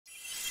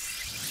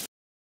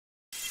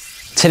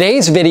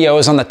Today's video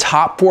is on the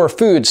top 4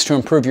 foods to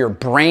improve your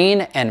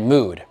brain and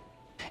mood.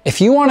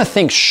 If you want to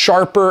think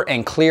sharper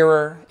and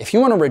clearer, if you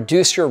want to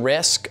reduce your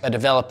risk of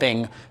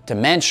developing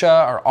dementia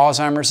or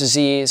Alzheimer's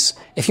disease,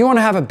 if you want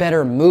to have a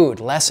better mood,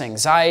 less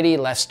anxiety,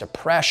 less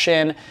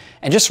depression,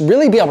 and just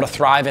really be able to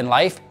thrive in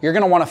life, you're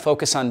going to want to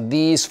focus on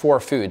these 4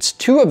 foods.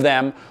 2 of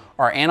them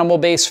are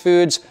animal-based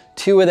foods,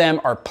 2 of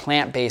them are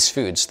plant-based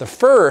foods. The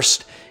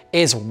first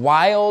is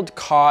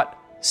wild-caught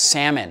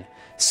salmon.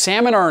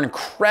 Salmon are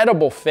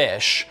incredible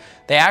fish.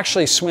 They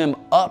actually swim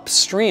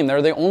upstream.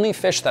 They're the only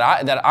fish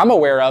that I'm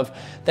aware of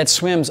that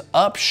swims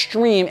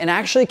upstream and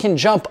actually can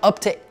jump up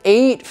to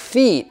 8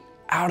 feet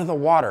out of the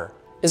water.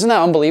 Isn't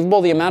that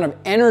unbelievable? The amount of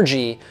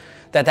energy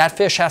that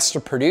fish has to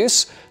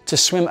produce to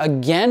swim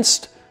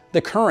against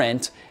the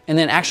current and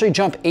then actually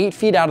jump 8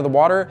 feet out of the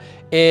water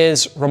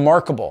is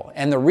remarkable.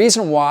 And the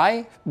reason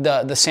why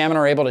the salmon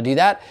are able to do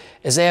that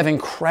is they have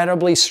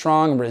incredibly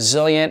strong,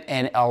 resilient,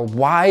 and a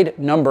wide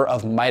number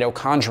of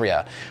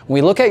mitochondria. When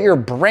we look at your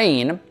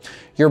brain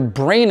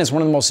is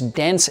one of the most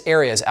dense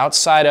areas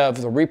outside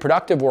of the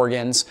reproductive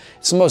organs.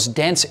 It's the most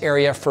dense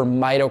area for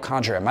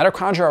mitochondria.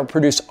 Mitochondria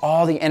produce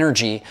all the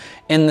energy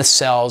in the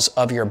cells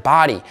of your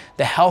body.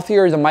 The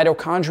healthier the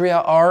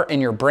mitochondria are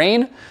in your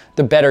brain,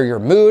 the better your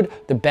mood,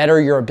 the better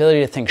your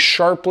ability to think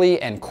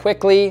sharply and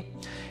quickly,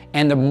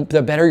 and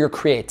the better your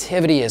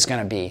creativity is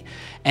gonna be.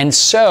 And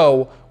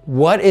so,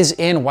 what is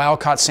in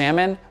wild-caught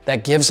salmon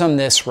that gives them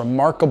this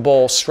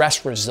remarkable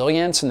stress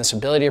resilience and this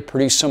ability to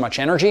produce so much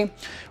energy?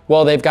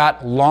 Well, they've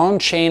got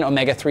long-chain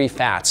omega-3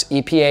 fats,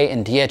 EPA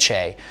and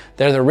DHA.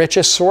 They're the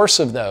richest source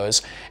of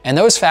those, and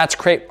those fats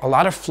create a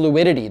lot of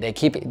fluidity. They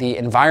keep the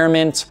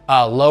environment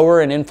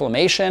lower in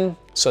inflammation,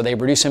 so they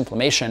reduce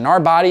inflammation in our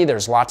body.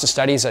 There's lots of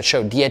studies that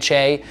show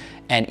DHA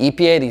and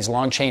EPA, these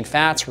long-chain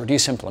fats,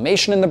 reduce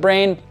inflammation in the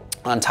brain.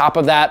 On top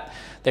of that,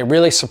 they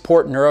really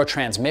support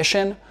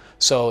neurotransmission,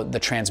 so the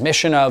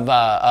transmission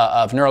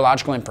of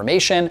neurological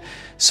information.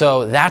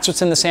 So that's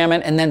what's in the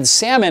salmon. And then the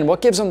salmon,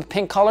 what gives them the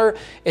pink color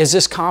is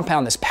this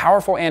compound, this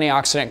powerful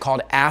antioxidant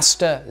called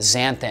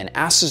astaxanthin.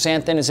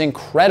 Astaxanthin is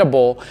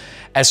incredible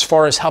as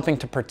far as helping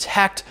to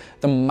protect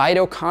the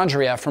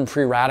mitochondria from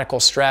free radical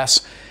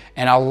stress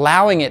and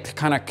allowing it to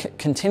kind of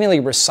continually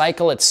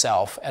recycle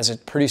itself as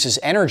it produces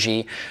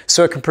energy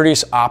so it can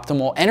produce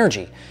optimal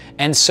energy.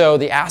 And so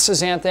the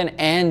astaxanthin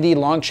and the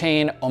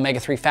long-chain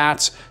omega-3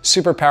 fats,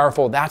 super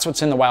powerful. That's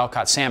what's in the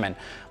wild-caught salmon.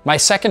 My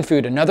second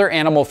food, another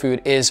animal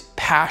food, is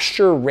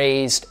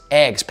pasture-raised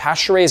eggs.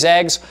 Pasture-raised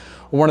eggs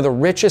are one of the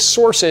richest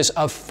sources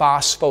of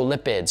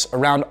phospholipids.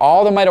 Around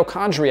all the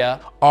mitochondria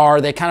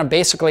they kind of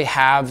basically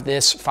have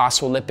this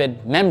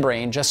phospholipid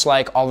membrane, just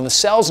like all of the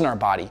cells in our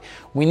body.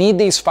 We need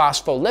these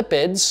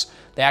phospholipids.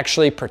 They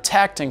actually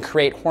protect and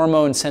create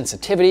hormone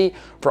sensitivity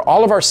for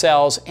all of our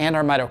cells and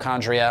our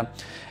mitochondria.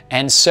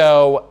 And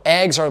so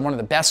eggs are one of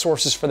the best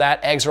sources for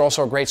that. Eggs are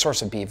also a great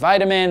source of B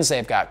vitamins.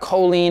 They've got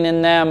choline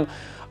in them.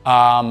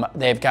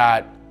 They've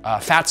got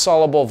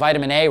fat-soluble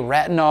vitamin A,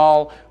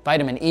 retinol,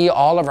 vitamin E,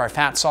 all of our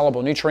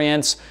fat-soluble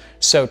nutrients.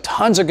 So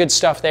tons of good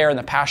stuff there in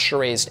the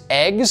pasture-raised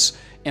eggs,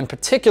 in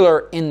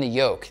particular in the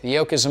yolk. The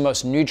yolk is the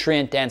most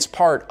nutrient-dense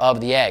part of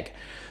the egg.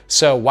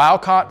 So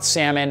wild-caught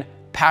salmon,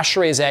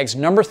 pasture-raised eggs.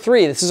 Number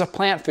 3, this is a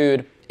plant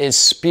food, is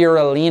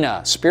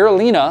spirulina.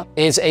 Spirulina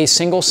is a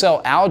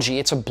single-cell algae.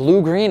 It's a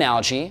blue-green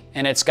algae,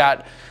 and it's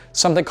got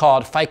something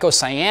called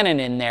phycocyanin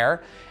in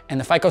there. And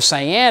the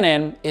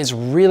phycocyanin is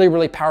really,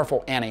 really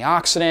powerful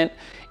antioxidant.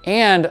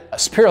 And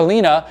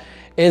spirulina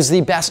is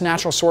the best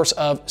natural source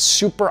of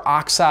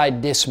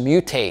superoxide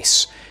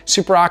dismutase.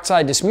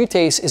 Superoxide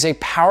dismutase is a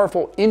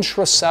powerful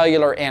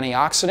intracellular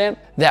antioxidant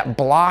that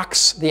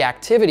blocks the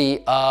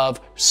activity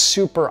of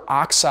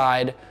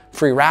superoxide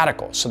free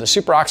radicals. So the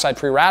superoxide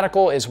free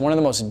radical is one of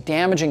the most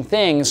damaging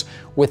things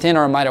within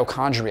our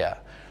mitochondria.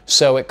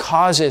 So it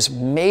causes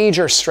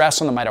major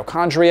stress on the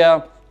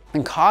mitochondria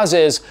and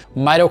causes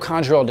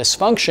mitochondrial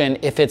dysfunction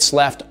if it's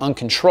left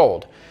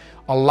uncontrolled.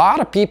 A lot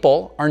of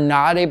people are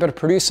not able to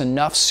produce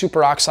enough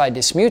superoxide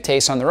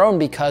dismutase on their own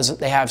because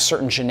they have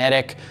certain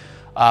genetic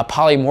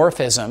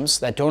polymorphisms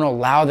that don't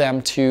allow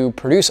them to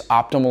produce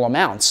optimal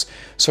amounts.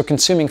 So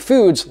consuming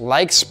foods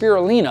like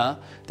spirulina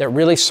that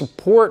really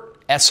support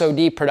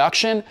SOD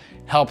production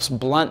helps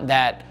blunt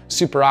that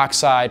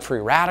superoxide free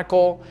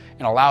radical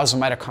and allows the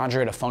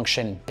mitochondria to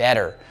function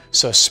better.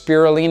 So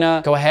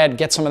spirulina, go ahead,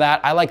 get some of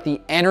that. I like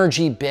the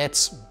Energy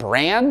Bits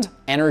brand,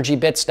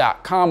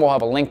 energybits.com. We'll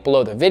have a link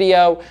below the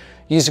video.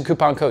 Use the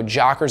coupon code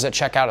Jockers at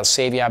checkout to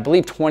save you, I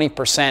believe,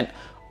 20%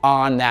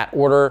 on that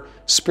order.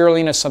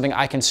 Spirulina is something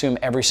I consume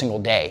every single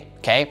day,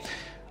 okay?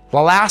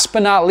 Last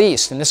but not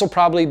least, and this will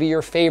probably be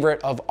your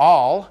favorite of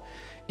all,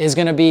 is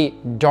gonna be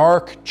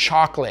dark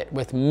chocolate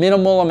with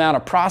minimal amount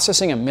of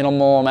processing and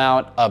minimal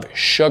amount of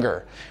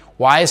sugar.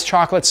 Why is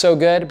chocolate so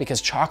good?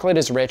 Because chocolate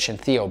is rich in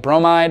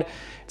theobromide.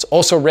 It's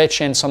also rich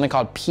in something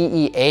called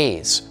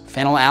PEAs,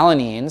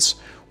 phenylalanines,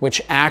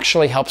 which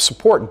actually help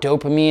support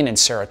dopamine and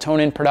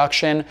serotonin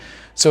production.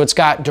 So it's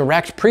got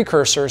direct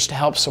precursors to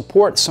help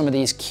support some of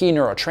these key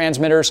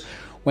neurotransmitters.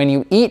 when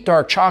you eat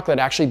dark chocolate,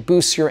 it actually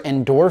boosts your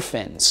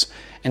endorphins.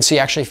 And so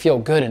you actually feel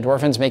good.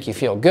 Endorphins make you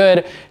feel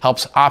good,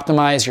 helps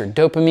optimize your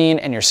dopamine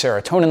and your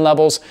serotonin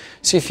levels.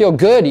 So you feel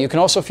good. You can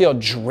also feel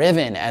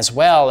driven as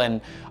well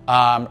and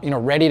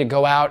ready to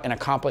go out and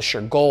accomplish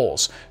your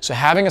goals. So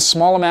having a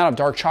small amount of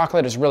dark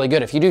chocolate is really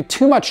good. If you do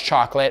too much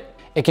chocolate,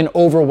 it can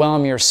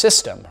overwhelm your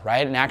system,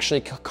 right? And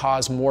actually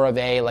cause more of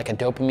a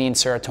dopamine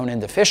serotonin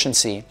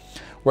deficiency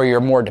where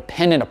you're more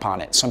dependent upon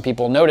it. Some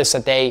people notice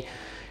that they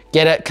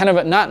get a kind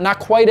of not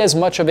quite as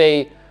much of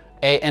an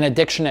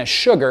addiction as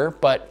sugar,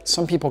 but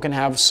some people can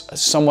have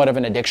somewhat of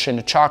an addiction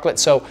to chocolate.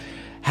 So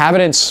have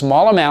it in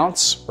small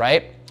amounts,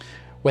 right?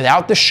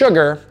 Without the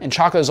sugar, and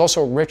chocolate is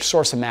also a rich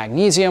source of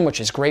magnesium, which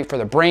is great for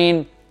the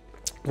brain,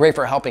 great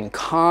for helping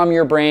calm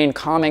your brain,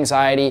 calm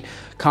anxiety,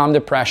 calm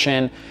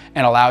depression,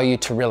 and allow you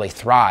to really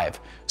thrive.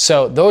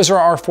 So those are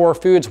our 4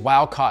 foods: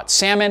 wild-caught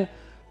salmon,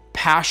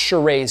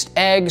 pasture-raised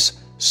eggs,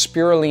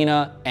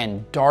 spirulina,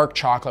 and dark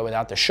chocolate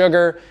without the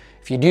sugar.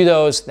 If you do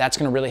those, that's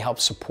gonna really help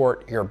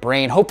support your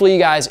brain. Hopefully you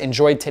guys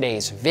enjoyed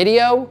today's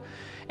video,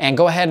 and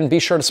go ahead and be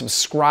sure to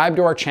subscribe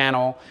to our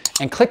channel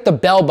and click the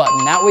bell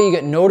button. That way you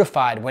get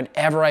notified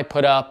whenever I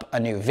put up a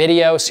new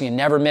video so you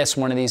never miss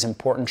one of these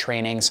important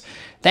trainings.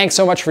 Thanks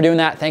so much for doing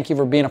that. Thank you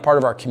for being a part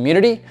of our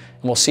community,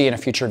 and we'll see you in a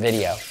future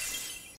video.